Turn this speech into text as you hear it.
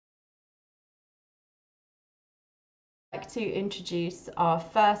Like to introduce our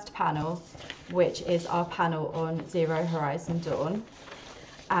first panel, which is our panel on Zero Horizon Dawn.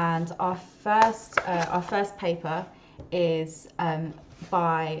 And our first paper is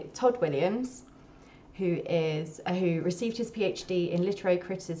by Todd Williams, who received his PhD in literary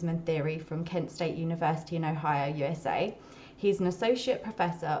criticism and theory from Kent State University in Ohio, USA. He's an associate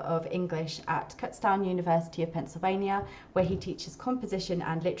professor of English at Kutztown University of Pennsylvania, where he teaches composition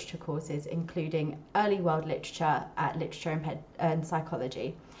and literature courses, including early world literature at literature and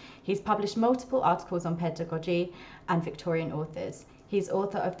psychology. He's published multiple articles on pedagogy and Victorian authors. He's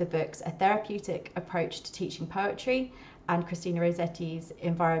author of the books A Therapeutic Approach to Teaching Poetry and Christina Rossetti's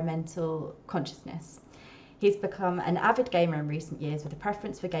Environmental Consciousness. He's become an avid gamer in recent years with a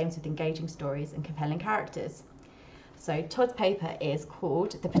preference for games with engaging stories and compelling characters. So Todd's paper is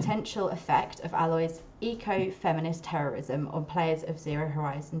called The Potential Effect of Alloy's Eco-Feminist Terrorism on Players of Zero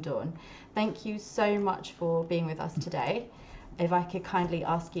Horizon Dawn. Thank you so much for being with us today. If I could kindly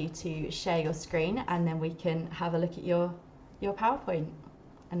ask you to share your screen, and then we can have a look at your PowerPoint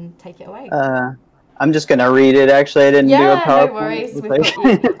and take it away. I'm just going to read it, actually. I didn't do a PowerPoint. No worries. We've got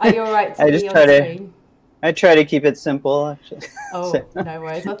you. Are you all right to be on screen? I try to keep it simple, actually. Oh, no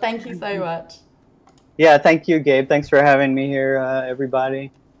worries. Well, thank you so much. Yeah, thank you, Gabe. Thanks for having me here,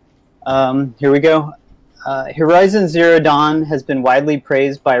 everybody. Here we go. Horizon Zero Dawn has been widely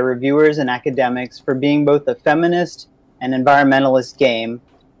praised by reviewers and academics for being both a feminist and environmentalist game.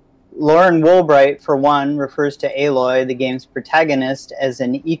 Lauren Woolbright, for one, refers to Aloy, the game's protagonist, as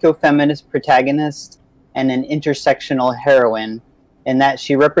an eco-feminist protagonist and an intersectional heroine, in that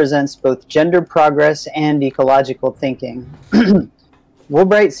she represents both gender progress and ecological thinking.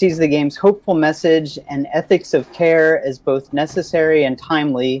 Woolbright sees the game's hopeful message and ethics of care as both necessary and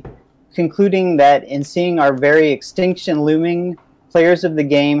timely, concluding that in seeing our very extinction looming, players of the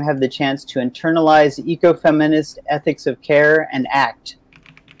game have the chance to internalize eco-feminist ethics of care and act.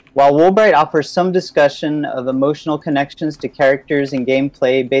 While Woolbright offers some discussion of emotional connections to characters and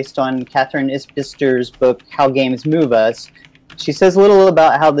gameplay based on Catherine Isbister's book, How Games Move Us, she says little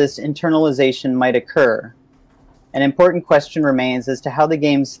about how this internalization might occur. An important question remains as to how the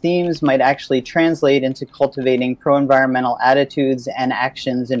game's themes might actually translate into cultivating pro-environmental attitudes and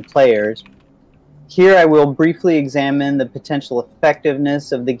actions in players. Here I will briefly examine the potential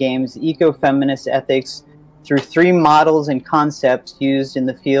effectiveness of the game's eco-feminist ethics through three models and concepts used in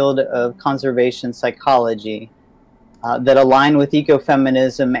the field of conservation psychology that align with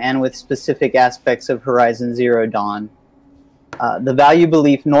ecofeminism and with specific aspects of Horizon Zero Dawn. The value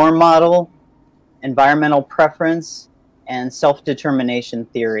belief norm model, environmental preference, and self-determination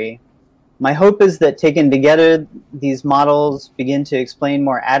theory. My hope is that taken together, these models begin to explain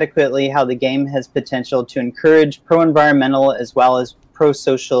more adequately how the game has potential to encourage pro-environmental as well as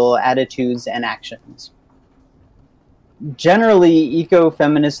pro-social attitudes and actions. Generally,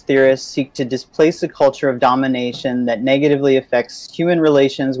 eco-feminist theorists seek to displace a culture of domination that negatively affects human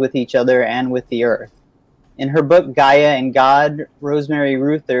relations with each other and with the earth. In her book Gaia and God, Rosemary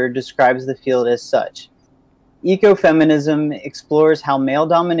Ruther describes the field as such. Ecofeminism explores how male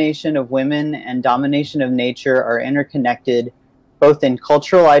domination of women and domination of nature are interconnected, both in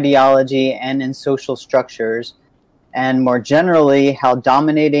cultural ideology and in social structures, and more generally, how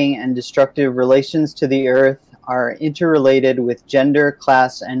dominating and destructive relations to the earth are interrelated with gender,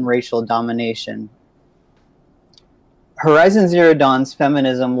 class, and racial domination. Horizon Zero Dawn's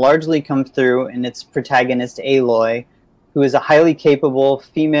feminism largely comes through in its protagonist Aloy, who is a highly capable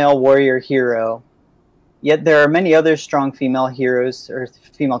female warrior hero. Yet there are many other strong female heroes or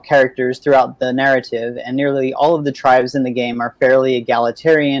female characters throughout the narrative, and nearly all of the tribes in the game are fairly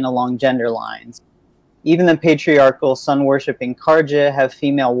egalitarian along gender lines. Even the patriarchal sun-worshipping Karja have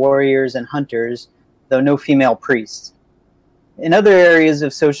female warriors and hunters, though no female priests. In other areas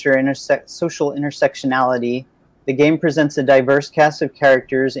of social intersectionality, the game presents a diverse cast of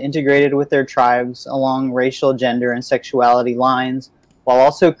characters integrated with their tribes along racial, gender, and sexuality lines, while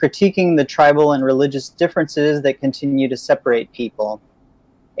also critiquing the tribal and religious differences that continue to separate people.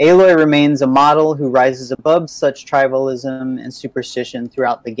 Aloy remains a model who rises above such tribalism and superstition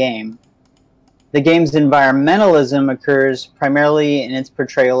throughout the game. The game's environmentalism occurs primarily in its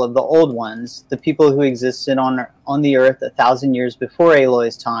portrayal of the Old Ones, the people who existed on the Earth 1,000 years before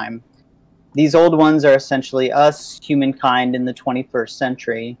Aloy's time. These Old Ones are essentially us, humankind, in the 21st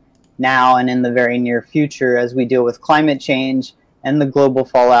century, now and in the very near future as we deal with climate change and the global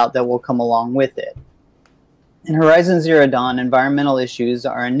fallout that will come along with it. In Horizon Zero Dawn, environmental issues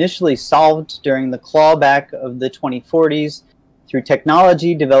are initially solved during the clawback of the 2040s through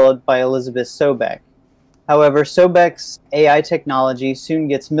technology developed by Elizabeth Sobek. However, Sobek's AI technology soon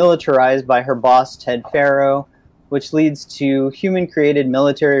gets militarized by her boss, Ted Faro, which leads to human-created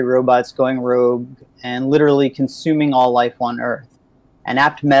military robots going rogue and literally consuming all life on Earth, an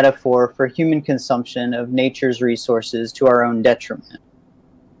apt metaphor for human consumption of nature's resources to our own detriment.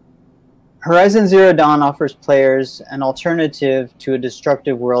 Horizon Zero Dawn offers players an alternative to a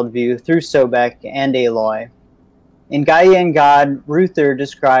destructive worldview through Sobek and Aloy. In Gaia and God, Ruther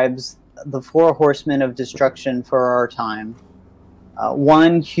describes the four horsemen of destruction for our time.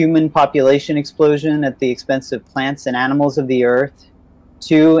 1, human population explosion at the expense of plants and animals of the earth.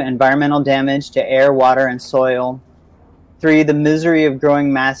 2, environmental damage to air, water, and soil. 3, the misery of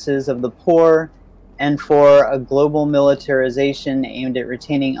growing masses of the poor. And 4, a global militarization aimed at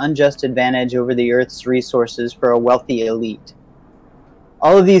retaining unjust advantage over the Earth's resources for a wealthy elite.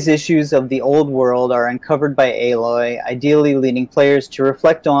 All of these issues of the old world are uncovered by Aloy, ideally leading players to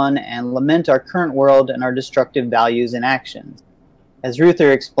reflect on and lament our current world and our destructive values and actions. As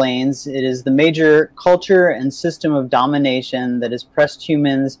Ruther explains, it is the major culture and system of domination that has pressed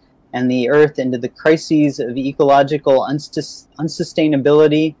humans and the Earth into the crises of ecological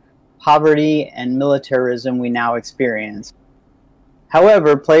unsustainability, poverty, and militarism we now experience.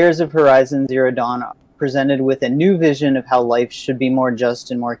 However, players of Horizon Zero Dawn are presented with a new vision of how life should be more just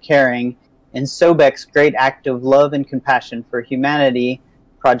and more caring in Sobek's great act of love and compassion for humanity,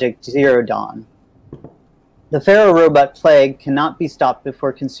 Project Zero Dawn. The Pharaoh robot plague cannot be stopped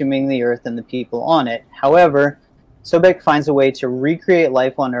before consuming the Earth and the people on it. However, Sobek finds a way to recreate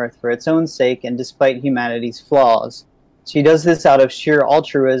life on Earth for its own sake and despite humanity's flaws. She does this out of sheer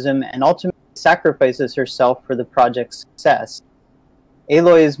altruism and ultimately sacrifices herself for the project's success.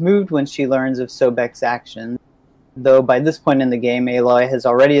 Aloy is moved when she learns of Sobek's actions, though by this point in the game, Aloy has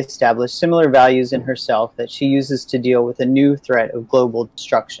already established similar values in herself that she uses to deal with a new threat of global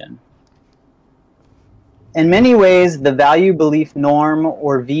destruction. In many ways, the value belief norm,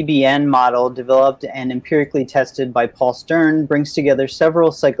 or VBN model, developed and empirically tested by Paul Stern, brings together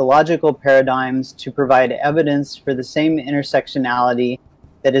several psychological paradigms to provide evidence for the same intersectionality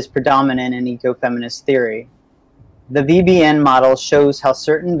that is predominant in ecofeminist theory. The VBN model shows how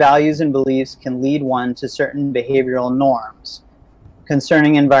certain values and beliefs can lead one to certain behavioral norms.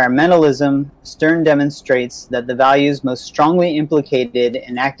 Concerning environmentalism, Stern demonstrates that the values most strongly implicated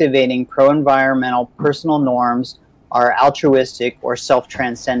in activating pro-environmental personal norms are altruistic or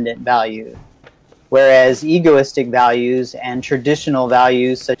self-transcendent values, whereas egoistic values and traditional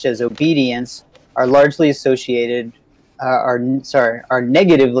values such as obedience are largely associated, are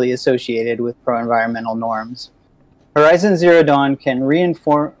negatively associated with pro-environmental norms. Horizon Zero Dawn can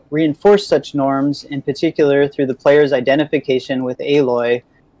reinforce such norms, in particular through the player's identification with Aloy,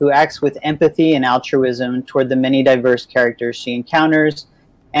 who acts with empathy and altruism toward the many diverse characters she encounters,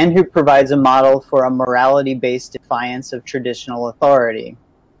 and who provides a model for a morality-based defiance of traditional authority.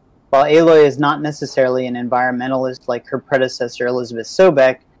 While Aloy is not necessarily an environmentalist like her predecessor Elizabeth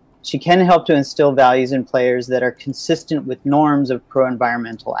Sobek, she can help to instill values in players that are consistent with norms of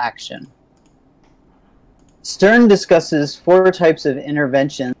pro-environmental action. Stern discusses 4 types of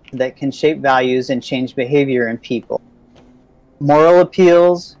interventions that can shape values and change behavior in people. Moral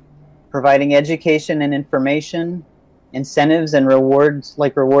appeals, providing education and information, incentives and rewards,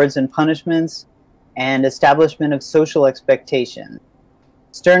 like rewards and punishments, and establishment of social expectations.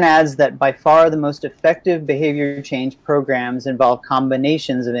 Stern adds that by far the most effective behavior change programs involve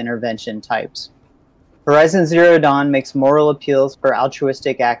combinations of intervention types. Horizon Zero Dawn makes moral appeals for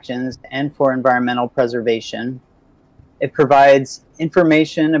altruistic actions and for environmental preservation. It provides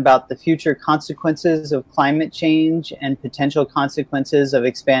information about the future consequences of climate change and potential consequences of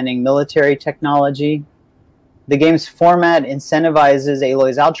expanding military technology. The game's format incentivizes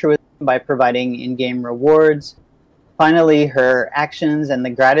Aloy's altruism by providing in-game rewards. Finally, her actions and the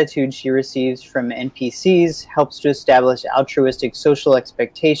gratitude she receives from NPCs helps to establish altruistic social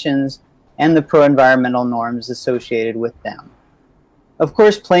expectations and the pro-environmental norms associated with them. Of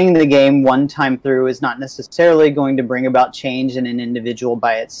course, playing the game one time through is not necessarily going to bring about change in an individual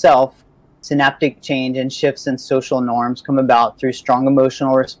by itself. Synaptic change and shifts in social norms come about through strong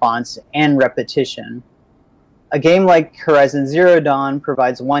emotional response and repetition. A game like Horizon Zero Dawn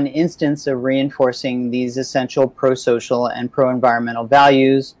provides one instance of reinforcing these essential pro-social and pro-environmental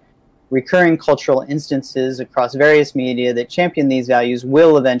values. Recurring cultural instances across various media that champion these values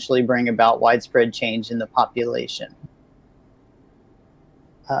will eventually bring about widespread change in the population.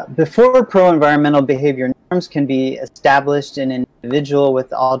 Before pro-environmental behavior norms can be established in an individual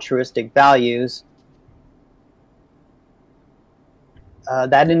with altruistic values,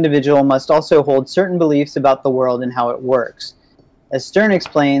 that individual must also hold certain beliefs about the world and how it works. As Stern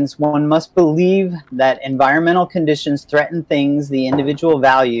explains, one must believe that environmental conditions threaten things the individual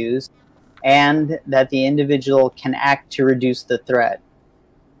values, and that the individual can act to reduce the threat.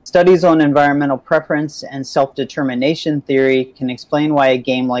 Studies on environmental preference and self-determination theory can explain why a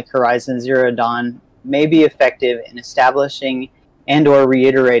game like Horizon Zero Dawn may be effective in establishing and/or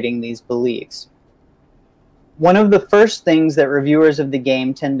reiterating these beliefs. One of the first things that reviewers of the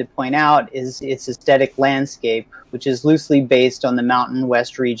game tend to point out is its aesthetic landscape, which is loosely based on the Mountain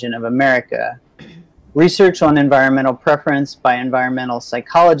West region of America. Research on environmental preference by environmental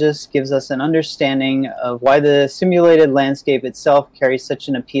psychologists gives us an understanding of why the simulated landscape itself carries such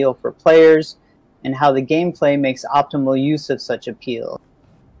an appeal for players and how the gameplay makes optimal use of such appeal.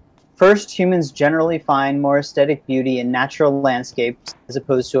 First, humans generally find more aesthetic beauty in natural landscapes as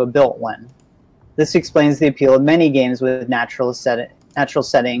opposed to a built one. This explains the appeal of many games with natural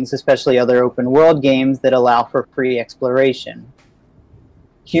settings, especially other open world games that allow for free exploration.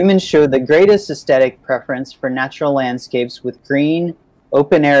 Humans show the greatest aesthetic preference for natural landscapes with green,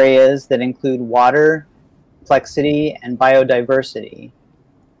 open areas that include water, complexity, and biodiversity.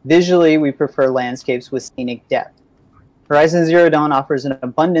 Visually, we prefer landscapes with scenic depth. Horizon Zero Dawn offers an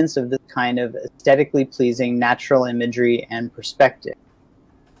abundance of this kind of aesthetically pleasing natural imagery and perspective.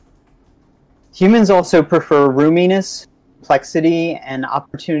 Humans also prefer roominess, complexity, and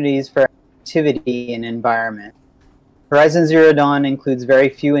opportunities for activity and environment. Horizon Zero Dawn includes very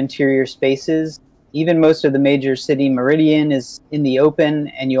few interior spaces. Even most of the major city meridian is in the open,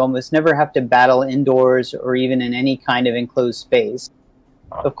 and you almost never have to battle indoors or even in any kind of enclosed space.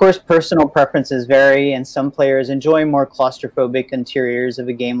 Of course, personal preferences vary, and some players enjoy more claustrophobic interiors of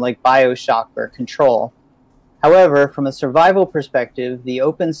a game like BioShock or Control. However, from a survival perspective, the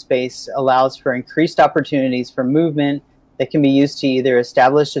open space allows for increased opportunities for movement that can be used to either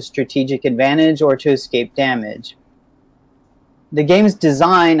establish a strategic advantage or to escape damage. The game's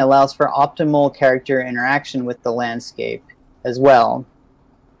design allows for optimal character interaction with the landscape as well.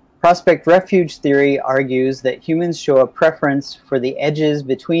 Prospect refuge theory argues that humans show a preference for the edges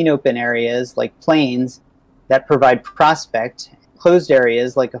between open areas like plains that provide prospect, and closed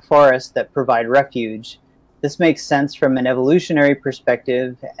areas like a forest that provide refuge. This makes sense from an evolutionary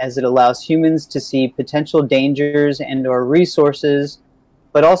perspective as it allows humans to see potential dangers and/or resources,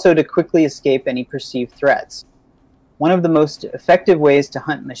 but also to quickly escape any perceived threats. One of the most effective ways to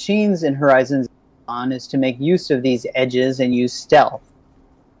hunt machines in Horizon Zero Dawn is to make use of these edges and use stealth.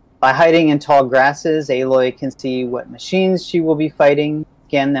 By hiding in tall grasses, Aloy can see what machines she will be fighting,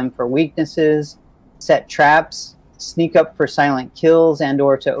 scan them for weaknesses, set traps, sneak up for silent kills,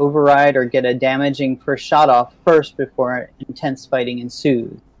 and/or to override or get a damaging first shot off first before intense fighting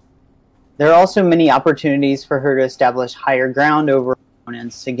ensues. There are also many opportunities for her to establish higher ground over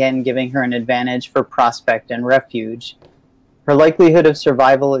opponents, again giving her an advantage for prospect and refuge. Her likelihood of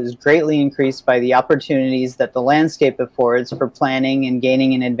survival is greatly increased by the opportunities that the landscape affords for planning and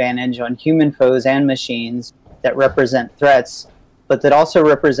gaining an advantage on human foes and machines that represent threats, but that also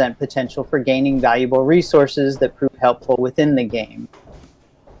represent potential for gaining valuable resources that prove helpful within the game.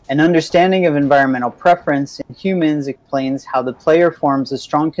 An understanding of environmental preference in humans explains how the player forms a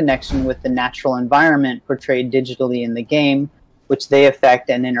strong connection with the natural environment portrayed digitally in the game, which they affect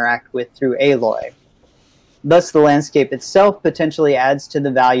and interact with through Aloy. Thus, the landscape itself potentially adds to the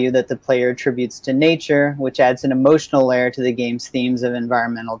value that the player attributes to nature, which adds an emotional layer to the game's themes of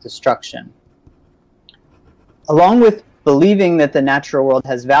environmental destruction. Along with believing that the natural world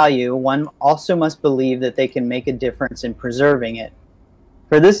has value, one also must believe that they can make a difference in preserving it.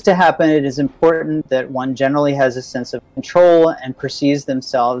 For this to happen, it is important that one generally has a sense of control and perceives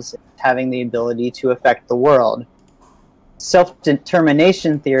themselves as having the ability to affect the world.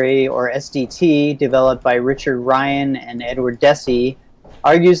 Self-determination theory, or SDT, developed by Richard Ryan and Edward Deci,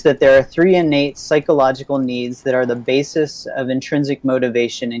 argues that there are three innate psychological needs that are the basis of intrinsic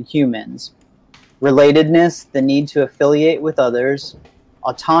motivation in humans: relatedness, the need to affiliate with others;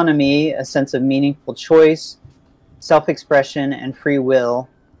 autonomy, a sense of meaningful choice; self-expression and free will;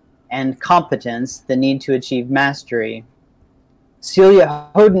 and competence, the need to achieve mastery. Celia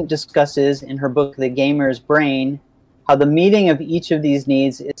Hodent discusses in her book The Gamer's Brain how the meeting of each of these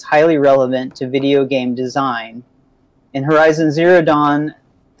needs is highly relevant to video game design. In Horizon Zero Dawn,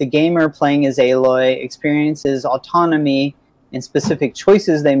 the gamer playing as Aloy experiences autonomy in specific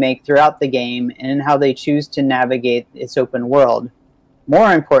choices they make throughout the game and in how they choose to navigate its open world.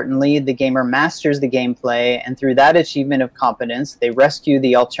 More importantly, the gamer masters the gameplay, and through that achievement of competence, they rescue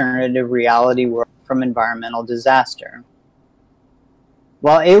the alternative reality world from environmental disaster.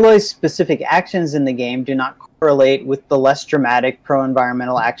 While Aloy's specific actions in the game do not correlate with the less dramatic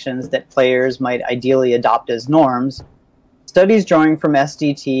pro-environmental actions that players might ideally adopt as norms, Studies drawing from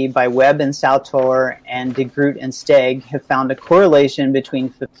SDT by Webb and Sautor and de Groot and Steg have found a correlation between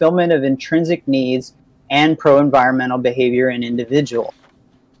fulfillment of intrinsic needs and pro-environmental behavior in individuals.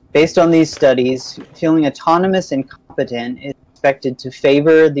 Based on these studies, feeling autonomous and competent is expected to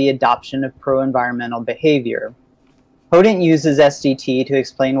favor the adoption of pro-environmental behavior. Podent uses SDT to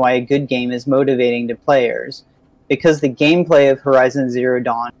explain why a good game is motivating to players. Because the gameplay of Horizon Zero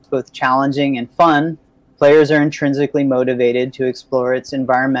Dawn is both challenging and fun, players are intrinsically motivated to explore its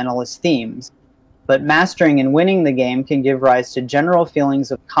environmentalist themes. But mastering and winning the game can give rise to general feelings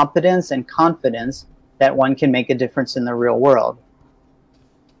of competence and confidence that one can make a difference in the real world.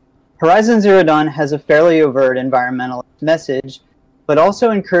 Horizon Zero Dawn has a fairly overt environmentalist message, but also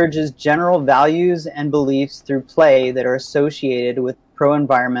encourages general values and beliefs through play that are associated with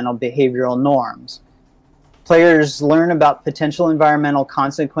pro-environmental behavioral norms. Players learn about potential environmental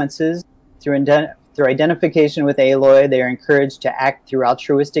consequences through identification with Aloy. They are encouraged to act through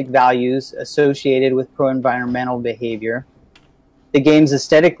altruistic values associated with pro-environmental behavior. The game's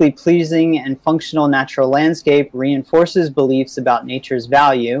aesthetically pleasing and functional natural landscape reinforces beliefs about nature's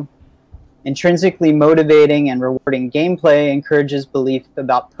value. Intrinsically motivating and rewarding gameplay encourages belief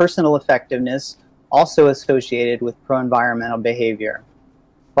about personal effectiveness, also associated with pro-environmental behavior.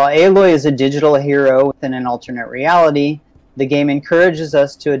 While Aloy is a digital hero within an alternate reality, the game encourages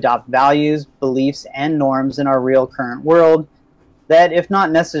us to adopt values, beliefs, and norms in our real current world that, if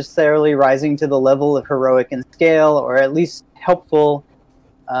not necessarily rising to the level of heroic in scale, or at least helpful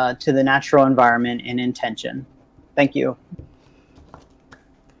to the natural environment in intention. Thank you.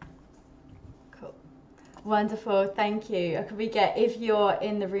 Cool. Wonderful, thank you. Can we get, if you're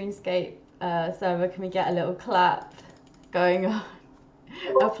in the RuneScape server, can we get a little clap going on?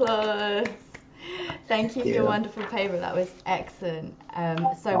 Applause. Thank you for your wonderful paper. That was excellent.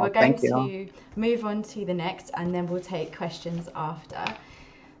 So we're going to move on to the next, and then we'll take questions after.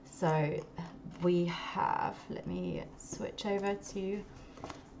 So we have, let me switch over to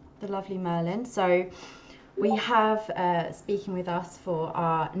the lovely Merlin. So we have speaking with us for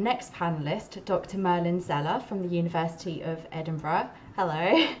our next panelist, Dr. Merlin Zeller from the University of Edinburgh.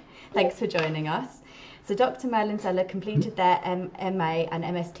 Hello, thanks for joining us. So Dr. Merlin Zeller completed their MA and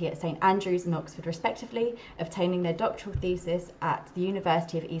MST at St Andrews and Oxford respectively, obtaining their doctoral thesis at the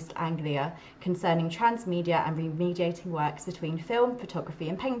University of East Anglia concerning transmedia and remediating works between film, photography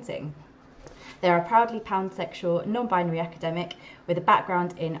and painting. They are a proudly pansexual, non-binary academic with a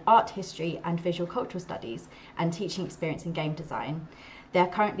background in art history and visual cultural studies and teaching experience in game design. They are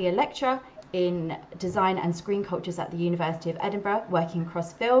currently a lecturer in design and screen cultures at the University of Edinburgh, working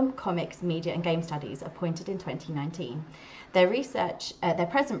across film, comics, media and game studies, appointed in 2019. Their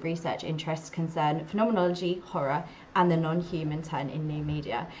present research interests concern phenomenology, horror and the non-human turn in new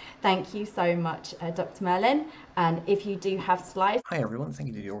media. Thank you so much, Dr. Merlin. And if you do have slides. Hi everyone, thank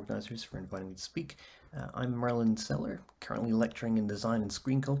you to the organisers for inviting me to speak. I'm Merlin Zeller, currently lecturing in design and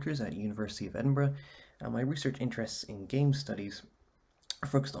screen cultures at University of Edinburgh. My research interests in game studies are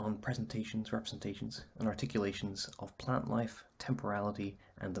focused on presentations, representations and articulations of plant life, temporality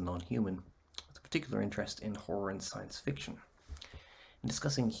and the non-human, with a particular interest in horror and science fiction. In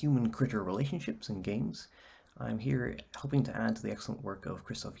discussing human-critter relationships in games, I'm here hoping to add to the excellent work of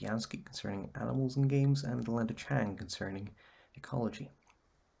Krzysztof Jański concerning animals in games and Lenda Chang concerning ecology.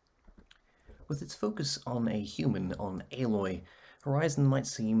 With its focus on a human, on Aloy, Horizon might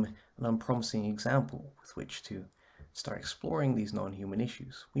seem an unpromising example with which to start exploring these non-human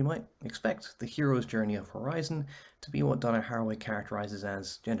issues. We might expect the hero's journey of Horizon to be what Donna Haraway characterizes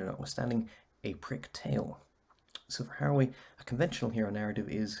as, gender notwithstanding, a prick tale. So for Haraway, a conventional hero narrative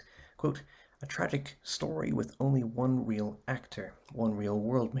is, quote, a tragic story with only one real actor, one real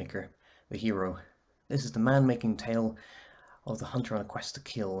world maker, the hero. This is the man-making tale of the hunter on a quest to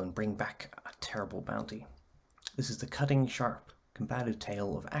kill and bring back a terrible bounty. This is the cutting, sharp, combative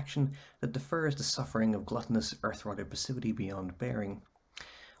tale of action that defers the suffering of gluttonous earth-rotted passivity beyond bearing.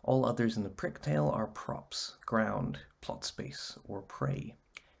 All others in the prick tale are props, ground, plot space, or prey.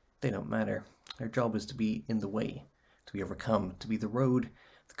 They don't matter. Their job is to be in the way, to be overcome, to be the road,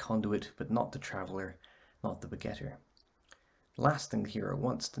 the conduit, but not the traveller, not the begetter. The last thing the hero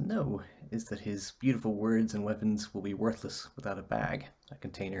wants to know is that his beautiful words and weapons will be worthless without a bag, a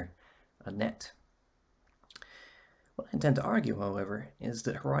container, a net. What I intend to argue, however, is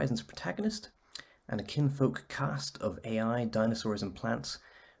that Horizon's protagonist and a kinfolk cast of AI, dinosaurs and plants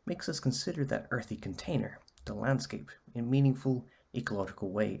makes us consider that earthy container, the landscape, in meaningful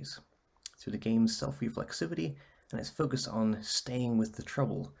ecological ways, through the game's self-reflexivity and its focus on staying with the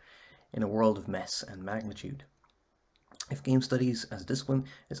trouble in a world of mess and magnitude. If game studies as a discipline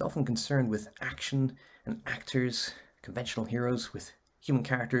is often concerned with action and actors, conventional heroes with human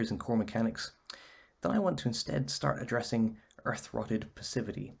characters and core mechanics, then I want to instead start addressing earth-rotted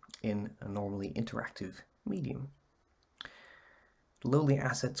passivity in a normally interactive medium. The lowly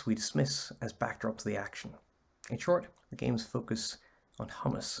assets we dismiss as backdrop to the action. In short, the game's focus on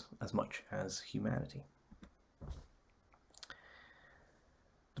hummus as much as humanity.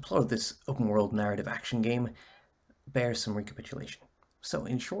 The plot of this open-world narrative action game bears some recapitulation. So,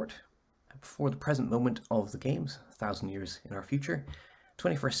 in short, before the present moment of the games, 1,000 years in our future,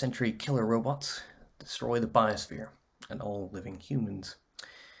 21st century killer robots destroy the biosphere and all living humans.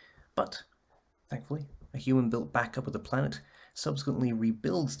 But, thankfully, a human-built backup of the planet subsequently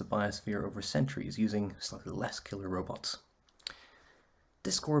rebuilds the biosphere over centuries using slightly less killer robots.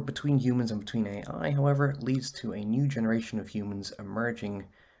 Discord between humans and between AI, however, leads to a new generation of humans emerging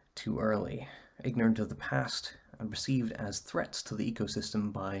too early, ignorant of the past and perceived as threats to the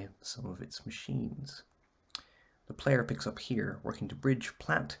ecosystem by some of its machines. The player picks up here, working to bridge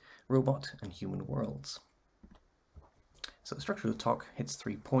plant, robot, and human worlds. So the structure of the talk hits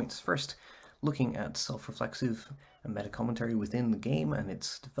 3 points. First, looking at self-reflexive and meta-commentary within the game and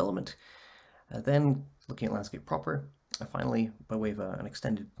its development, then looking at landscape proper, and finally, by way of an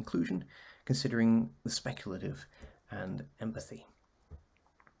extended conclusion, considering the speculative and empathy.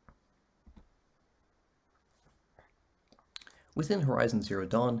 Within Horizon Zero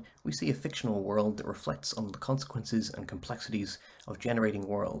Dawn, we see a fictional world that reflects on the consequences and complexities of generating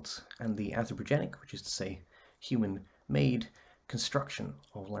worlds, and the anthropogenic, which is to say human-made, construction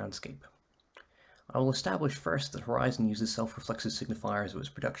of landscape. I will establish first that Horizon uses self-reflexive signifiers of its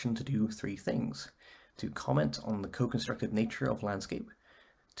production to do 3 things: to comment on the co-constructed nature of landscape,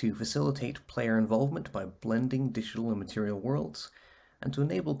 to facilitate player involvement by blending digital and material worlds, and to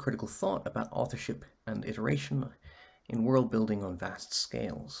enable critical thought about authorship and iteration in world building on vast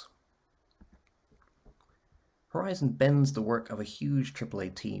scales. Horizon bends the work of a huge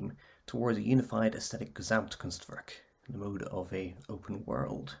AAA team towards a unified aesthetic Gesamtkunstwerk, in the mode of an open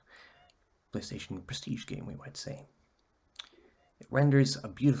world PlayStation prestige game, we might say. It renders a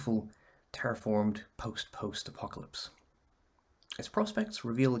beautiful, terraformed post-apocalypse. Its prospects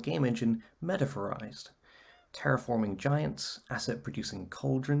reveal a game engine metaphorized, terraforming giants, asset-producing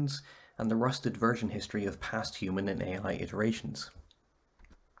cauldrons, and the rusted version history of past human and AI iterations.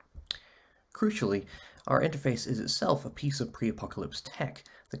 Crucially, our interface is itself a piece of pre-apocalypse tech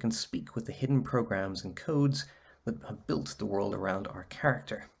that can speak with the hidden programs and codes that have built the world around our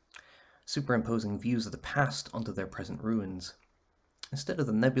character, superimposing views of the past onto their present ruins. Instead of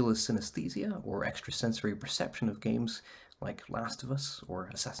the nebulous synesthesia or extrasensory perception of games like Last of Us or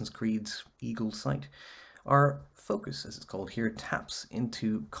Assassin's Creed's Eagle Sight, our focus, as it's called here, taps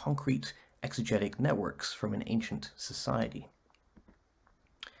into concrete exegetic networks from an ancient society.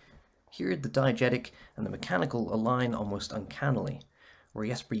 Here, the diegetic and the mechanical align almost uncannily, where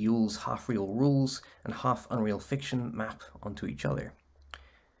Jesper Juul's half-real rules and half-unreal fiction map onto each other.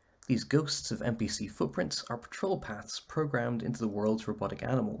 These ghosts of NPC footprints are patrol paths programmed into the world's robotic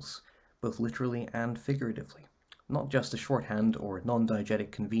animals, both literally and figuratively, not just a shorthand or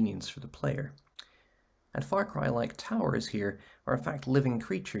non-diegetic convenience for the player. And Far Cry-like towers here are in fact living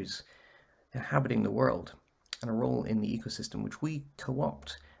creatures inhabiting the world, and a role in the ecosystem which we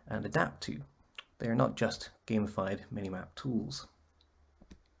co-opt and adapt to. They are not just gamified minimap tools.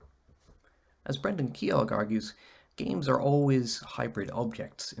 As Brendan Keogh argues, games are always hybrid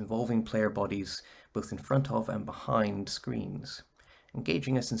objects involving player bodies both in front of and behind screens,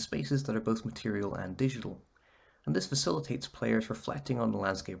 engaging us in spaces that are both material and digital, and this facilitates players reflecting on the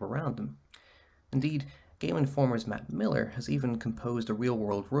landscape around them. Indeed, Game Informer's Matt Miller has even composed a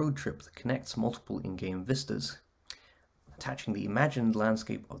real-world road trip that connects multiple in-game vistas, attaching the imagined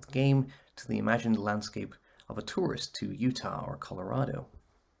landscape of the game to the imagined landscape of a tourist to Utah or Colorado.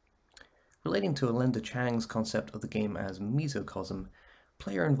 Relating to Alenda Chang's concept of the game as mesocosm,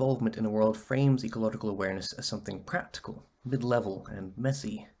 player involvement in a world frames ecological awareness as something practical, mid-level, and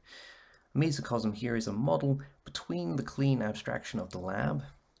messy. Mesocosm here is a model between the clean abstraction of the lab,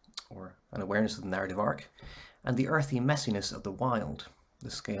 or an awareness of the narrative arc, and the earthy messiness of the wild,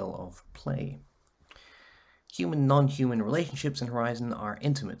 the scale of play. Human-non-human relationships in Horizon are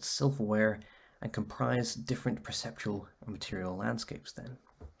intimate, self-aware, and comprise different perceptual and material landscapes then.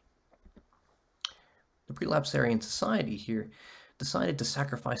 The prelapsarian society here decided to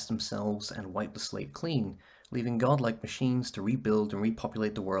sacrifice themselves and wipe the slate clean, leaving godlike machines to rebuild and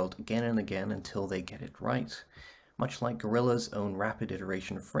repopulate the world again and again until they get it right. Much like Guerrilla's own rapid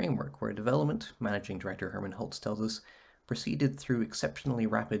iteration framework, where development, managing director Herman Holtz tells us, proceeded through exceptionally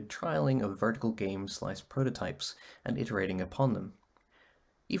rapid trialing of vertical game slice prototypes and iterating upon them.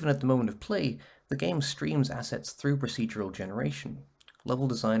 Even at the moment of play, The game streams assets through procedural generation, level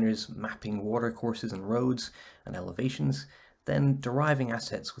designers mapping watercourses and roads and elevations, then deriving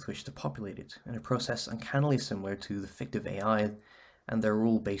assets with which to populate it, in a process uncannily similar to the fictive AI and their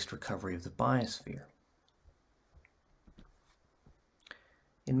rule-based recovery of the biosphere.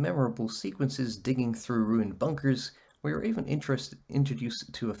 In memorable sequences digging through ruined bunkers, we are even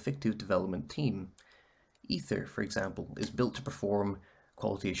introduced to a fictive development team. Ether, for example, is built to perform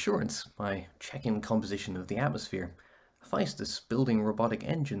quality assurance by checking composition of the atmosphere, Phaistos building robotic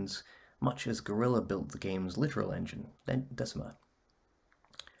engines, much as Gorilla built the game's literal engine, Decima.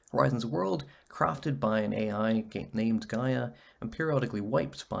 Horizon's world, crafted by an AI named Gaia and periodically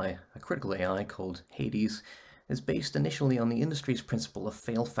wiped by a critical AI called Hades, is based initially on the industry's principle of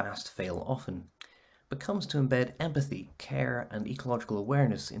fail fast, fail often, but comes to embed empathy, care, and ecological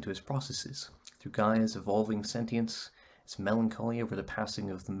awareness into its processes, through Gaia's evolving sentience, its melancholy over the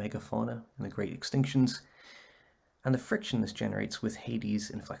passing of the megafauna and the great extinctions, and the friction this generates with Hades'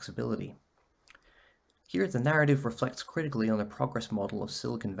 inflexibility. Here, the narrative reflects critically on the progress model of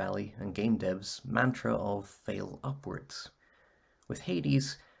Silicon Valley and game devs' mantra of fail upwards. With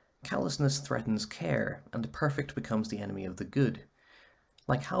Hades, callousness threatens care, and the perfect becomes the enemy of the good.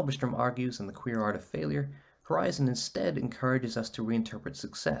 Like Halberstrom argues in The Queer Art of Failure, Horizon instead encourages us to reinterpret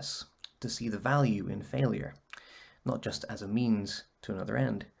success, to see the value in failure, not just as a means to another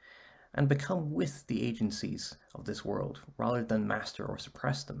end, and become with the agencies of this world, rather than master or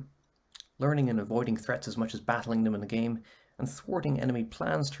suppress them, learning and avoiding threats as much as battling them in the game, and thwarting enemy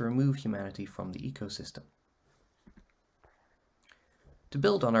plans to remove humanity from the ecosystem. To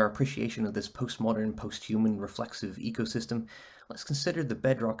build on our appreciation of this postmodern, post-human, reflexive ecosystem, let's consider the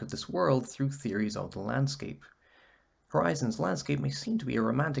bedrock of this world through theories of the landscape. Horizon's landscape may seem to be a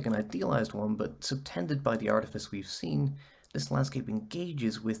romantic and idealized one, but subtended by the artifice we've seen, this landscape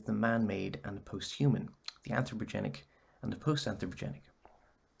engages with the man-made and the post-human, the anthropogenic and the post-anthropogenic.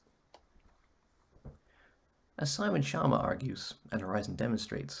 As Simon Schama argues, and Horizon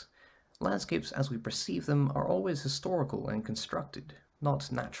demonstrates, landscapes as we perceive them are always historical and constructed,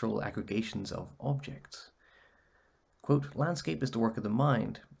 not natural aggregations of objects. Quote, landscape is the work of the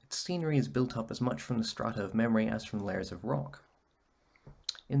mind. Its scenery is built up as much from the strata of memory as from layers of rock.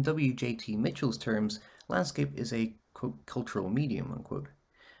 In W.J.T. Mitchell's terms, landscape is a, quote, cultural medium, unquote,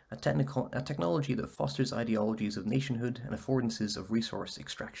 a technology that fosters ideologies of nationhood and affordances of resource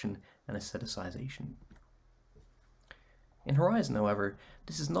extraction and aestheticization. In Horizon, however,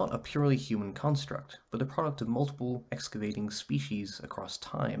 this is not a purely human construct, but a product of multiple excavating species across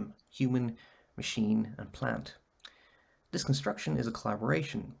time, human, machine, and plant. This construction is a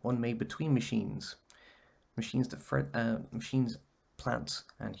collaboration, one made between machines, plants,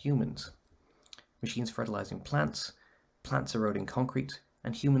 and humans. Machines fertilizing plants, plants eroding concrete,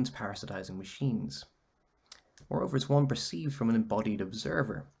 and humans parasitizing machines. Moreover, it's one perceived from an embodied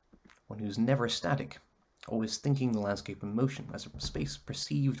observer, one who's never static, always thinking the landscape in motion as a space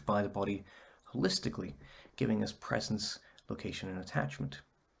perceived by the body holistically, giving us presence, location, and attachment,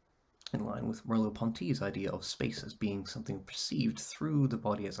 in line with Merleau-Ponty's idea of space as being something perceived through the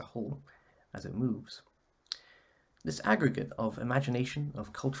body as a whole, as it moves. This aggregate of imagination,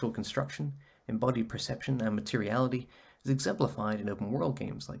 of cultural construction, embodied perception, and materiality is exemplified in open world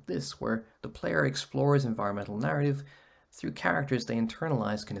games like this, where the player explores environmental narrative through characters they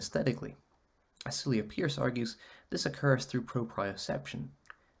internalize kinesthetically. As Celia Pierce argues, this occurs through proprioception,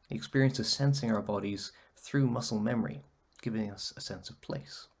 the experience of sensing our bodies through muscle memory, giving us a sense of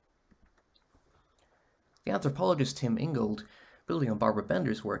place. The anthropologist Tim Ingold, building on Barbara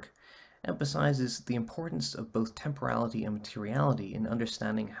Bender's work, emphasizes the importance of both temporality and materiality in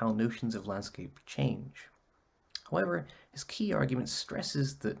understanding how notions of landscape change. However, his key argument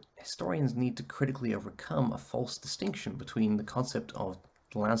stresses that historians need to critically overcome a false distinction between the concept of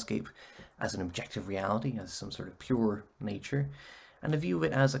the landscape as an objective reality, as some sort of pure nature, and a view of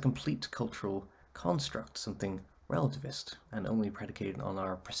it as a complete cultural construct, something relativist, and only predicated on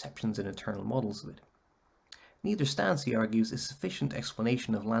our perceptions and internal models of it. Neither stance, he argues, is sufficient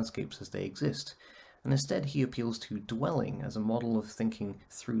explanation of landscapes as they exist, and instead he appeals to dwelling as a model of thinking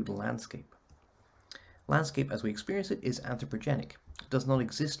through the landscape. Landscape as we experience it is anthropogenic. It does not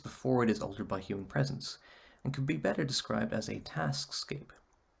exist before it is altered by human presence, and could be better described as a taskscape.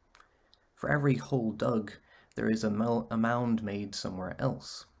 For every hole dug, there is a mound made somewhere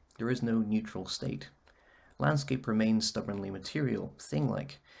else. There is no neutral state. Landscape remains stubbornly material,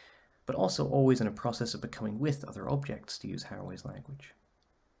 thing-like, but also always in a process of becoming with other objects, to use Haraway's language.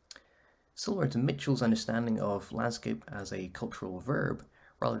 Similar to Mitchell's understanding of landscape as a cultural verb,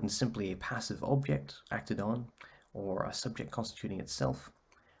 rather than simply a passive object acted on, or a subject constituting itself,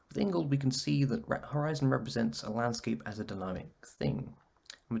 With Ingold, we can see that Horizon represents a landscape as a dynamic thing,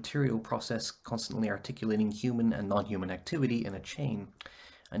 a material process constantly articulating human and non-human activity in a chain,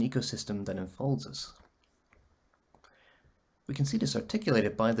 an ecosystem that enfolds us. We can see this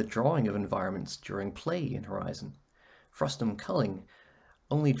articulated by the drawing of environments during play in Horizon. Frustum culling,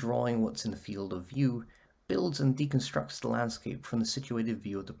 only drawing what's in the field of view, builds and deconstructs the landscape from the situated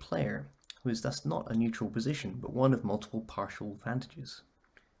view of the player, who is thus not a neutral position, but one of multiple partial vantages.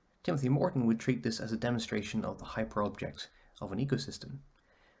 Timothy Morton would treat this as a demonstration of the hyperobject of an ecosystem,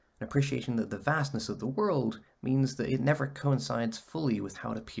 an appreciation that the vastness of the world means that it never coincides fully with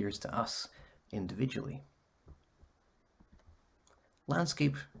how it appears to us individually.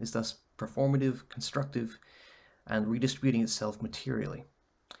 Landscape is thus performative, constructive, and redistributing itself materially.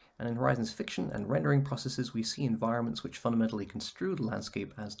 And in Horizon's fiction and rendering processes, we see environments which fundamentally construe the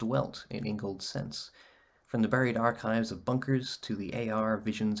landscape as dwelt in Ingold's sense, from the buried archives of bunkers to the AR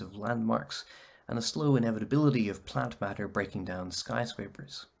visions of landmarks and the slow inevitability of plant matter breaking down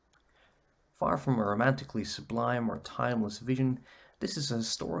skyscrapers. Far from a romantically sublime or timeless vision, this is a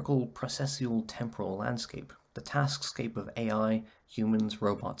historical, processual, temporal landscape, the taskscape of AI, humans,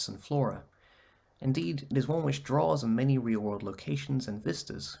 robots, and flora. Indeed, it is one which draws on many real-world locations and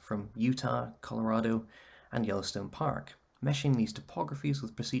vistas from Utah, Colorado, and Yellowstone Park, meshing these topographies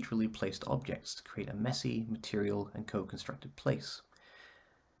with procedurally placed objects to create a messy, material, and co-constructed place.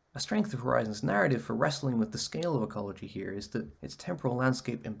 A strength of Horizon's narrative for wrestling with the scale of ecology here is that its temporal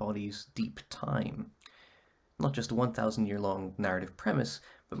landscape embodies deep time. Not just a 1,000-year-long narrative premise,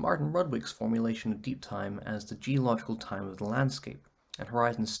 but Martin Rudwick's formulation of deep time as the geological time of the landscape, and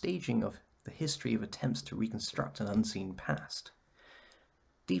Horizon's staging of the history of attempts to reconstruct an unseen past.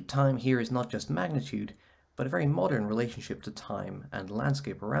 Deep time here is not just magnitude, but a very modern relationship to time and the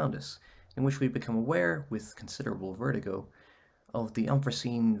landscape around us, in which we become aware, with considerable vertigo, of the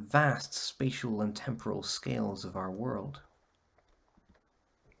unforeseen vast spatial and temporal scales of our world.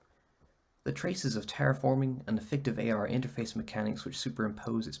 The traces of terraforming and the fictive AR interface mechanics which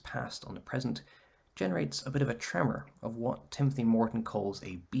superimpose its past on the present generates a bit of a tremor of what Timothy Morton calls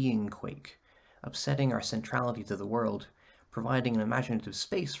a being quake, upsetting our centrality to the world, providing an imaginative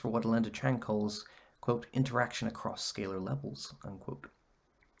space for what Alenda Chang calls, quote, interaction across scalar levels, unquote.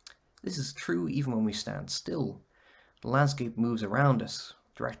 This is true even when we stand still. The landscape moves around us,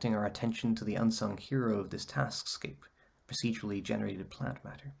 directing our attention to the unsung hero of this taskscape, procedurally generated plant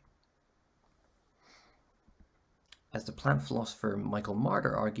matter. As the plant philosopher Michael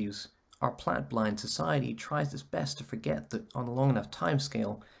Marder argues, our plant-blind society tries its best to forget that on a long enough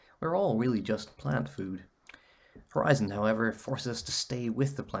timescale, we're all really just plant food. Horizon, however, forces us to stay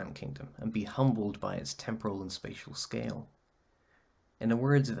with the plant kingdom and be humbled by its temporal and spatial scale. In the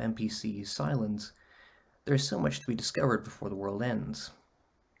words of NPC Silence, there is so much to be discovered before the world ends.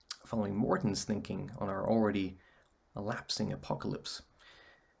 Following Morton's thinking on our already elapsing apocalypse,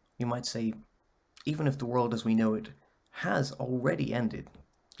 you might say, even if the world as we know it has already ended,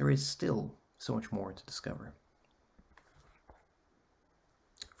 there is still so much more to discover.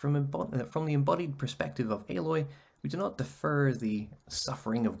 From the embodied perspective of Aloy, we do not defer the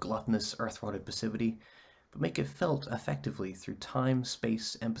suffering of gluttonous earth-rotted passivity, but make it felt effectively through time,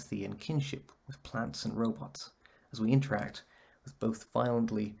 space, empathy, and kinship with plants and robots, as we interact with both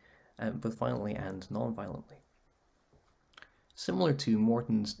violently and non-violently. Similar to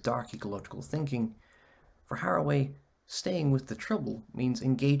Morton's dark ecological thinking, for Haraway, staying with the trouble means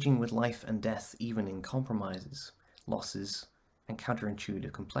engaging with life and death even in compromises, losses, and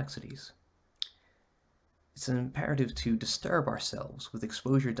counterintuitive complexities. It's an imperative to disturb ourselves with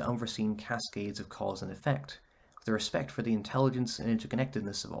exposure to unforeseen cascades of cause and effect, with a respect for the intelligence and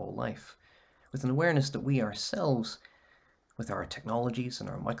interconnectedness of all life, with an awareness that we ourselves, with our technologies and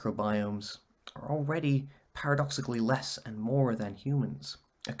our microbiomes, are already paradoxically less and more than humans,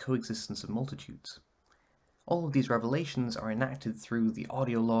 a coexistence of multitudes. All of these revelations are enacted through the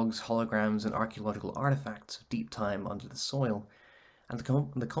audio logs, holograms, and archaeological artifacts of deep time under the soil, and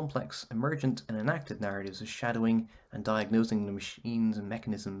the complex, emergent, and enacted narratives of shadowing and diagnosing the machines and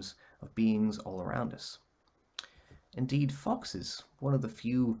mechanisms of beings all around us. Indeed, foxes, one of the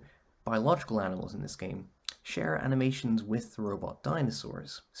few biological animals in this game, share animations with the robot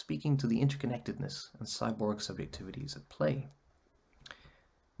dinosaurs, speaking to the interconnectedness and cyborg subjectivities at play.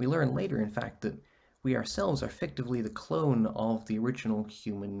 We learn later, in fact, that we ourselves are fictively the clone of the original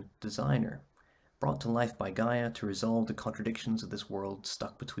human designer, brought to life by Gaia to resolve the contradictions of this world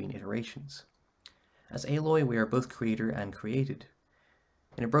stuck between iterations. As Aloy, we are both creator and created.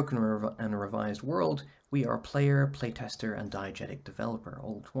 In a broken and revised world, we are player, playtester, and diegetic developer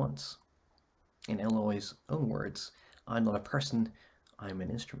all at once. In Aloy's own words, I'm not a person, I'm an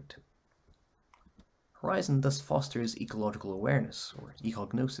instrument. Horizon thus fosters ecological awareness, or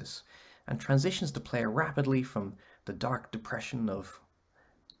ecognosis, and transitions the player rapidly from the dark depression of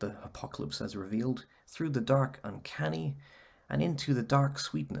the apocalypse as revealed, through the dark uncanny, and into the dark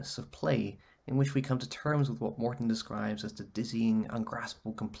sweetness of play, in which we come to terms with what Morton describes as the dizzying,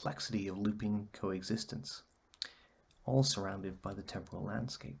 ungraspable complexity of looping coexistence, all surrounded by the temporal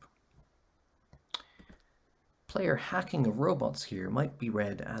landscape. Player hacking of robots here might be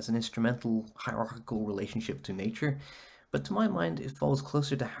read as an instrumental hierarchical relationship to nature, but to my mind it falls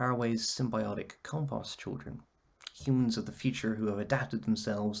closer to Haraway's symbiotic compost children, humans of the future who have adapted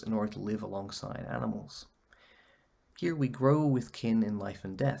themselves in order to live alongside animals. Here we grow with kin in life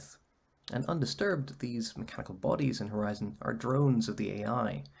and death, and undisturbed, these mechanical bodies in Horizon are drones of the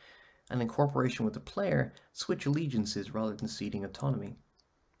AI, and in cooperation with the player, switch allegiances rather than ceding autonomy.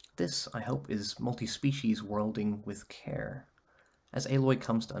 This, I hope, is multi-species worlding with care. As Aloy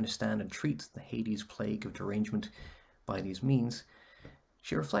comes to understand and treat the Hades plague of derangement by these means,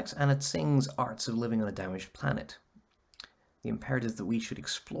 she reflects Anat Singh's arts of living on a damaged planet. The imperative that we should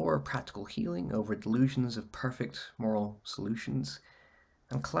explore practical healing over delusions of perfect moral solutions,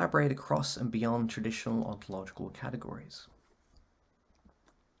 and collaborate across and beyond traditional ontological categories.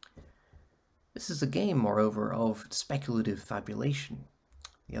 This is a game, moreover, of speculative fabulation,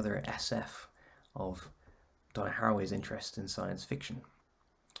 the other SF of Donna Haraway's interest in science fiction,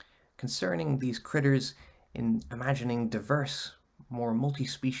 concerning these critters in imagining diverse, more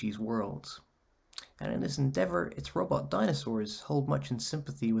multi-species worlds. And in this endeavour, its robot dinosaurs hold much in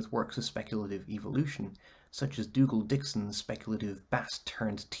sympathy with works of speculative evolution, such as Dougal Dixon's speculative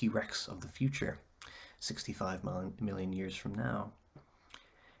Bast-turned-T-Rex of the future, 65 million years from now.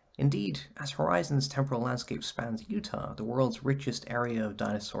 Indeed, as Horizon's temporal landscape spans Utah, the world's richest area of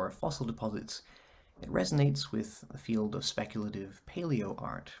dinosaur fossil deposits, it resonates with the field of speculative paleo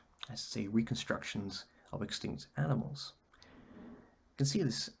art, as to say reconstructions of extinct animals. You can see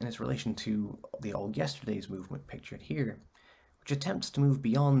this in its relation to the All Yesterdays movement pictured here, which attempts to move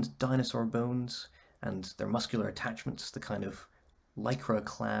beyond dinosaur bones and their muscular attachments, the kind of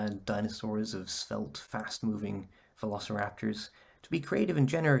lycra-clad dinosaurs of svelte, fast-moving velociraptors, to be creative and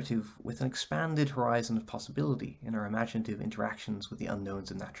generative with an expanded horizon of possibility in our imaginative interactions with the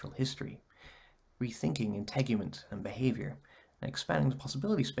unknowns of natural history, rethinking integument and behavior, and expanding the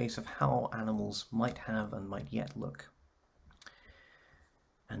possibility space of how animals might have and might yet look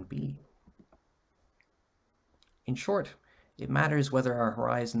and be. In short, it matters whether our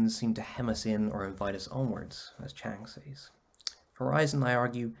horizons seem to hem us in or invite us onwards, as Chang says. Horizon, I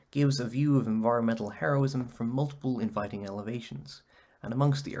argue, gives a view of environmental heroism from multiple inviting elevations, and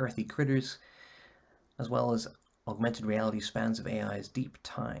amongst the earthy critters, as well as augmented reality spans of AI's deep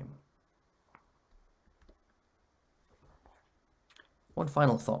time. One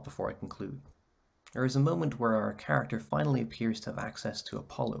final thought before I conclude. There is a moment where our character finally appears to have access to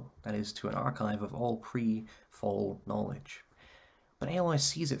Apollo, that is, to an archive of all pre-fall knowledge. But Aloy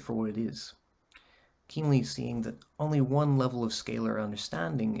sees it for what it is, keenly seeing that only one level of scalar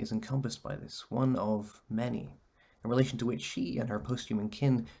understanding is encompassed by this, one of many, in relation to which she and her post-human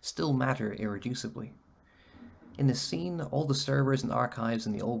kin still matter irreducibly. In this scene, all the servers and archives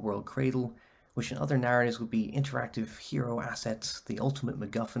in the old world cradle, which in other narratives would be interactive hero assets, the ultimate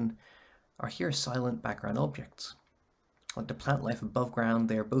MacGuffin, are here silent background objects. Like the plant life above ground,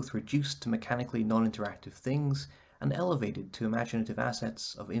 they are both reduced to mechanically non-interactive things and elevated to imaginative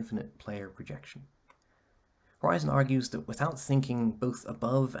assets of infinite player projection. Horizon argues that without thinking both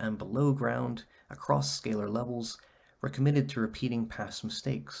above and below ground, across scalar levels, we're committed to repeating past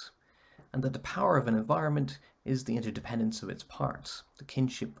mistakes, and that the power of an environment is the interdependence of its parts, the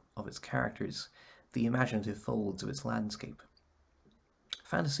kinship of its characters, the imaginative folds of its landscape.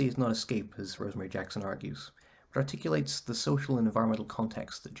 Fantasy is not escape, as Rosemary Jackson argues, but articulates the social and environmental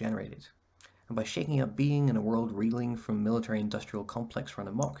context that generate it. And by shaking up being in a world reeling from military-industrial complex run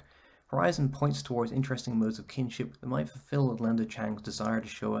amok, Horizon points towards interesting modes of kinship that might fulfill Atlanta Chang's desire to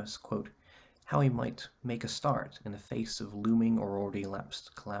show us, quote, how he might make a start in the face of looming or already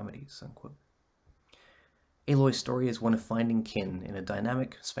elapsed calamities, unquote. Aloy's story is one of finding kin in a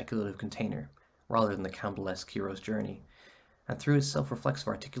dynamic, speculative container, rather than the Campbell-esque hero's journey, and through its self-reflexive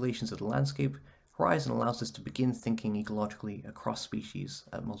articulations of the landscape, Horizon allows us to begin thinking ecologically across species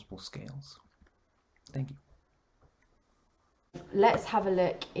at multiple scales. Thank you. Let's have a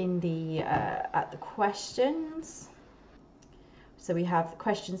look in the at the questions. So we have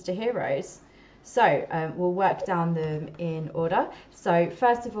questions to heroes. So we'll work down them in order. So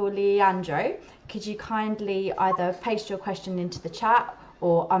first of all, Leandro, could you kindly either paste your question into the chat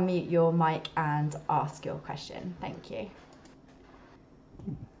or unmute your mic and ask your question? Thank you.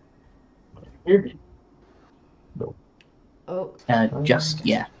 hear me? No. Oh,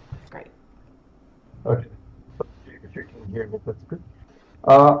 Yeah. great. Okay. So if you can hear me, that's good.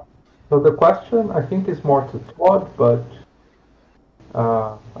 So the question I think is more to Todd, but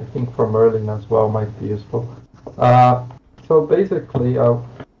I think for Merlin as well might be useful. So basically,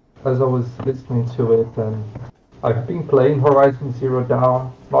 as I was listening to it, and I've been playing Horizon Zero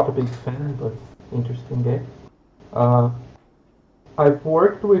Dawn. Not a big fan, but interesting game. I've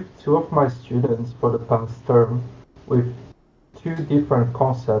worked with two of my students for the past term with two different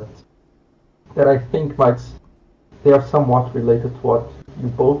concepts that I think they are somewhat related to what you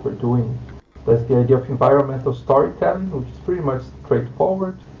both are doing. That's the idea of environmental storytelling, which is pretty much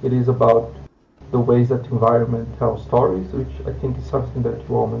straightforward. It is about the ways that environment tells stories, which I think is something that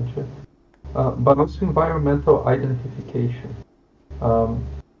you all mentioned. But also environmental identification, um,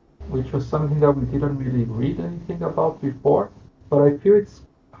 which was something that we didn't really read anything about before. But I feel it's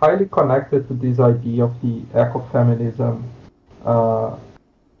highly connected to this idea of the ecofeminism uh,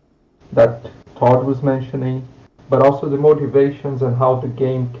 that Todd was mentioning, but also the motivations and how the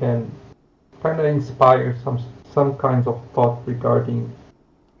game can kind of inspire some kinds of thought regarding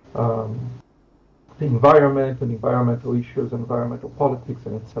um, the environment and environmental issues, environmental politics,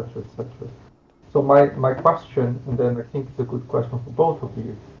 and etc. etc. So my question, and then I think it's a good question for both of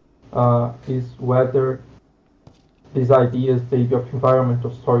you, is whether these ideas maybe of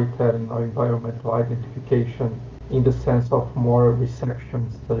environmental storytelling or environmental identification in the sense of more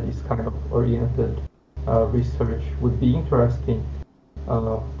reception studies kind of oriented research would be interesting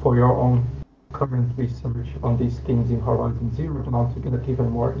for your own current research on these things in Horizon Zero Dawn to get even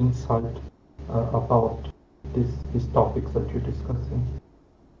more insight about these topics that you're discussing.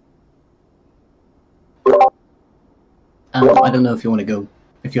 I don't know if you want to go,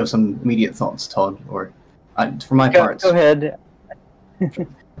 if you have some immediate thoughts, Todd, or for my part. Go ahead.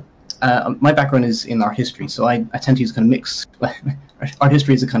 My background is in art history, so I tend to use kind of mixed. Art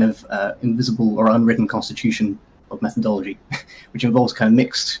history is a kind of invisible or unwritten constitution of methodology, which involves kind of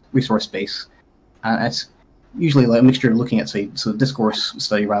mixed resource base. And it's usually like a mixture of looking at, say, so discourse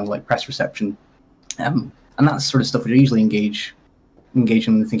study around like press reception, and that sort of stuff which I usually engage in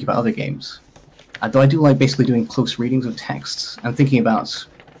and think about other games. Though I do like basically doing close readings of texts and thinking about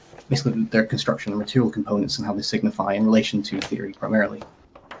basically their construction, the material components, and how they signify in relation to theory primarily.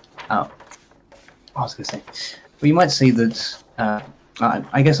 What was I going to say? Well, you might say that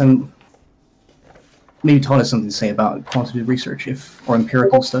I guess I'm maybe Todd has something to say about quantitative research, or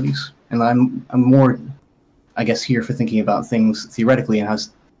empirical studies, and I'm more, I guess, here for thinking about things theoretically and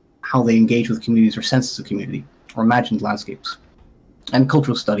how they engage with communities or senses of community or imagined landscapes, and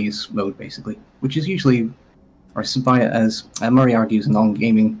cultural studies mode basically, which is usually, or as Murray argues, in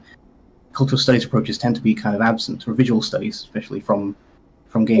non-gaming cultural studies approaches tend to be kind of absent, or visual studies, especially from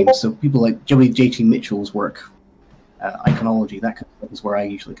games. So people like J.T. Mitchell's work, iconology, that kind of stuff is where I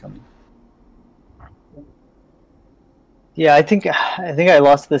usually come in. Yeah, I think I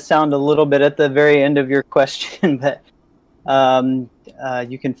lost the sound a little bit at the very end of your question, but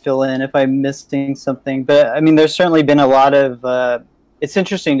you can fill in if I'm missing something. But I mean, there's certainly been a lot of. It's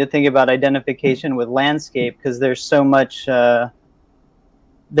interesting to think about identification with landscape because there's so much.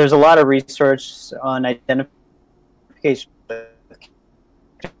 There's a lot of research on identification with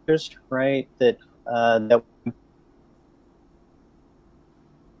characters, right? That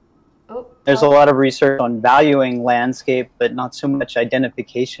there's a lot of research on valuing landscape, but not so much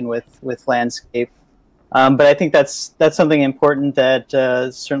identification with landscape. But I think that's something important that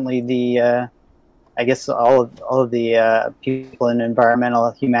certainly the I guess all of the people in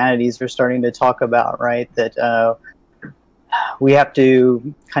environmental humanities are starting to talk about, right? That we have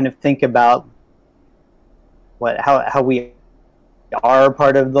to kind of think about how we are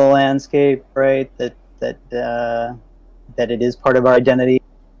part of the landscape, right? That it is part of our identity.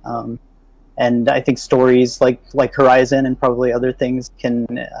 And I think stories like Horizon and probably other things can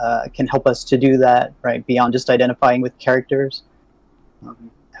help us to do that, right? Beyond just identifying with characters. I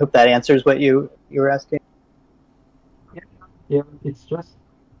hope that answers what you were asking. Yeah, it's just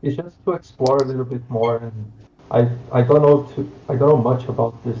to explore a little bit more, and I don't know much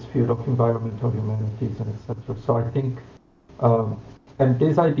about this field of environmental humanities and etc. So I think, and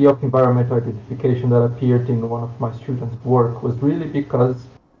this idea of environmental identification that appeared in one of my students' work was really because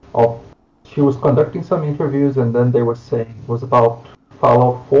of she was conducting some interviews, and then they were saying it was about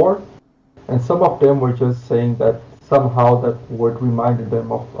Fallout 4, and some of them were just saying that somehow that word reminded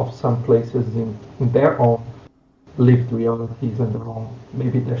them of some places in their own lived realities and their own,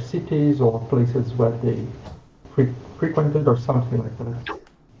 maybe their cities or places where they frequented or something like that.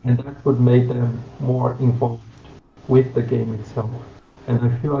 And that would make them more involved with the game itself. And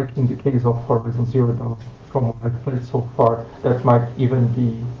I feel like in the case of Horizon Zero Dawn, from what I've played so far, that might even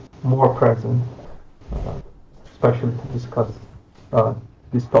be more present, especially to discuss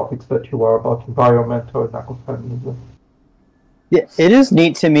these topics that you are about, environmental and ecofeminism. Yeah, it is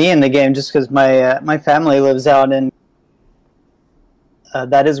neat to me in the game just because my family lives out in.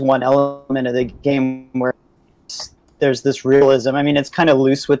 That is one element of the game where there's this realism. I mean, it's kind of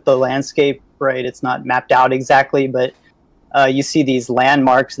loose with the landscape, right? It's not mapped out exactly, but you see these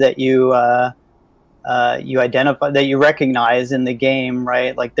landmarks that you identify, that you recognize in the game,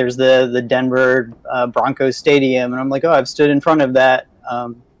 right? Like there's the Denver Broncos Stadium, and I'm like, oh, I've stood in front of that.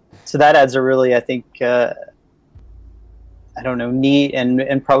 So that adds a really, I think, I don't know, neat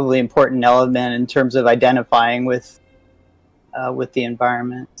and probably important element in terms of identifying with the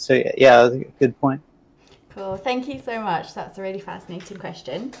environment. So yeah, good point. Cool, thank you so much. That's a really fascinating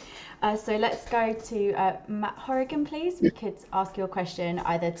question. So let's go to Matt Horrigan, please. We could ask your question,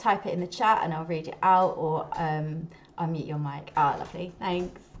 either type it in the chat and I'll read it out, or unmute your mic. Ah, lovely,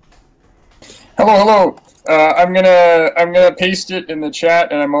 thanks. Hello. I'm gonna paste it in the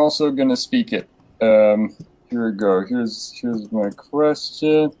chat, and I'm also gonna speak it. Here we go. Here's my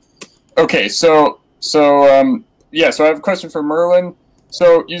question. Okay, so I have a question for Merlin.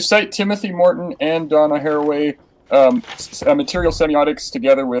 So you cite Timothy Morton and Donna Haraway, material semiotics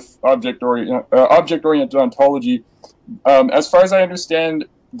together with object-oriented ontology. As far as I understand,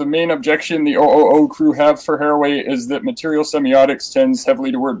 the main objection the OOO crew have for Haraway is that material semiotics tends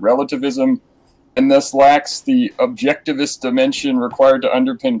heavily toward relativism, and thus lacks the objectivist dimension required to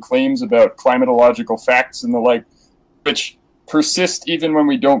underpin claims about climatological facts and the like, which persist even when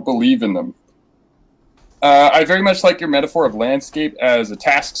we don't believe in them. I very much like your metaphor of landscape as a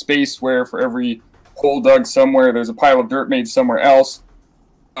task space where for every hole dug somewhere, there's a pile of dirt made somewhere else.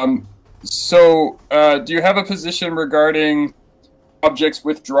 Do you have a position regarding objects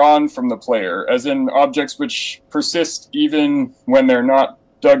withdrawn from the player, as in objects which persist even when they're not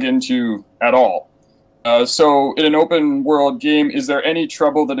dug into at all? So in an open world game, is there any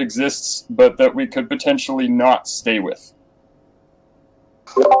trouble that exists but that we could potentially not stay with?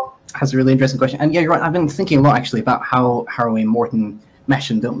 That's a really interesting question. And yeah, you're right, I've been thinking a lot actually about how Haraway and Morton mesh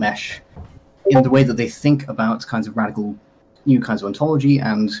and don't mesh in the way that they think about kinds of radical new kinds of ontology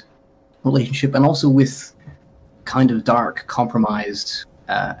and relationship, and also with kind of dark, compromised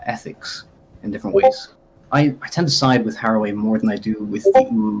ethics in different ways. I tend to side with Haraway more than I do with the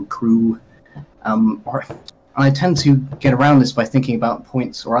OOO crew. I tend to get around this by thinking about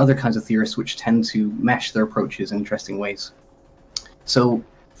points or other kinds of theorists which tend to mesh their approaches in interesting ways. So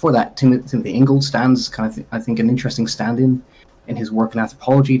for that, Timothy Ingold stands kind of, I think, an interesting stand-in his work in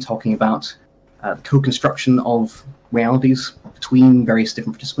anthropology, talking about the co-construction of realities between various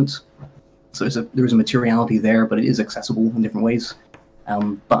different participants. So there is a materiality there, but it is accessible in different ways,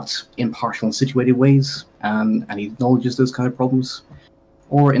 but in partial and situated ways, and he acknowledges those kind of problems.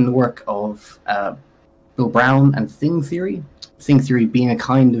 Or in the work of Bill Brown and thing theory being a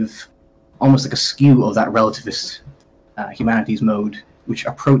kind of, almost like a skew of that relativist humanities mode, which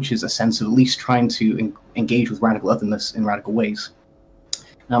approaches a sense of at least trying to engage with radical otherness in radical ways.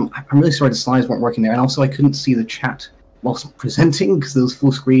 I'm really sorry the slides weren't working there, and also I couldn't see the chat whilst presenting because it was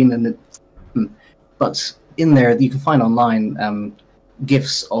full screen. But in there, you can find online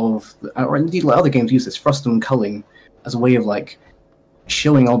GIFs of, or indeed like other games use this, frustum culling as a way of like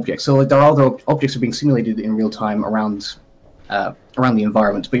showing objects. So like, there are other objects are being simulated in real time around the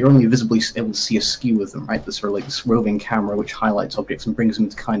environment, but you're only visibly able to see a skew of them, right? This sort of like this roving camera which highlights objects and brings them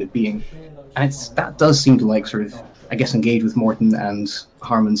into kind of being. And that does seem to like sort of, I guess, engage with Morton and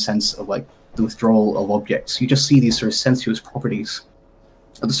Harmon's sense of like the withdrawal of objects. You just see these sort of sensuous properties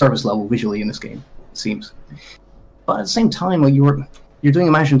at the surface level visually in this game, it seems. But at the same time, like, you're doing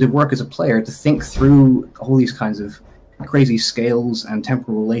imaginative work as a player to think through all these kinds of crazy scales and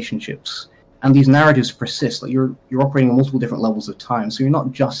temporal relationships. And these narratives persist. Like you're operating on multiple different levels of time, so you're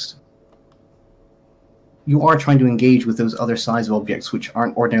not just... You are trying to engage with those other sides of objects which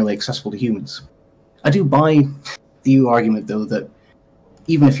aren't ordinarily accessible to humans. I do buy the argument, though, that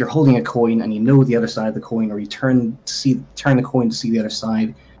even if you're holding a coin and you know the other side of the coin, or you turn the coin to see the other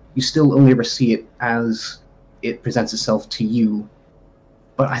side, you still only ever see it as it presents itself to you.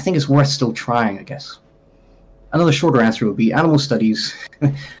 But I think it's worth still trying, I guess. Another shorter answer would be animal studies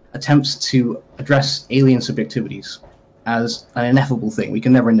attempts to address alien subjectivities as an ineffable thing. We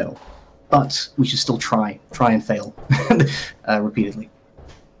can never know. But we should still try and fail repeatedly.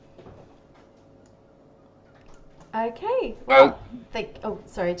 Okay. Well, oh,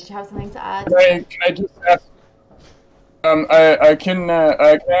 sorry. Did you have something to add? Can I just ask? I can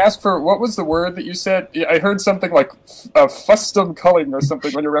ask for, what was the word that you said? I heard something like custom culling or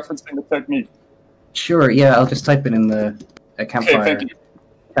something when you're referencing the technique. Sure, yeah, I'll just type it in the campfire thank you.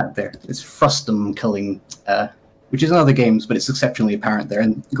 chat there. It's frustum culling, which is in other games, but it's exceptionally apparent there,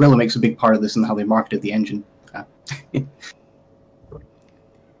 and Guerrilla makes a big part of this in how they marketed the engine.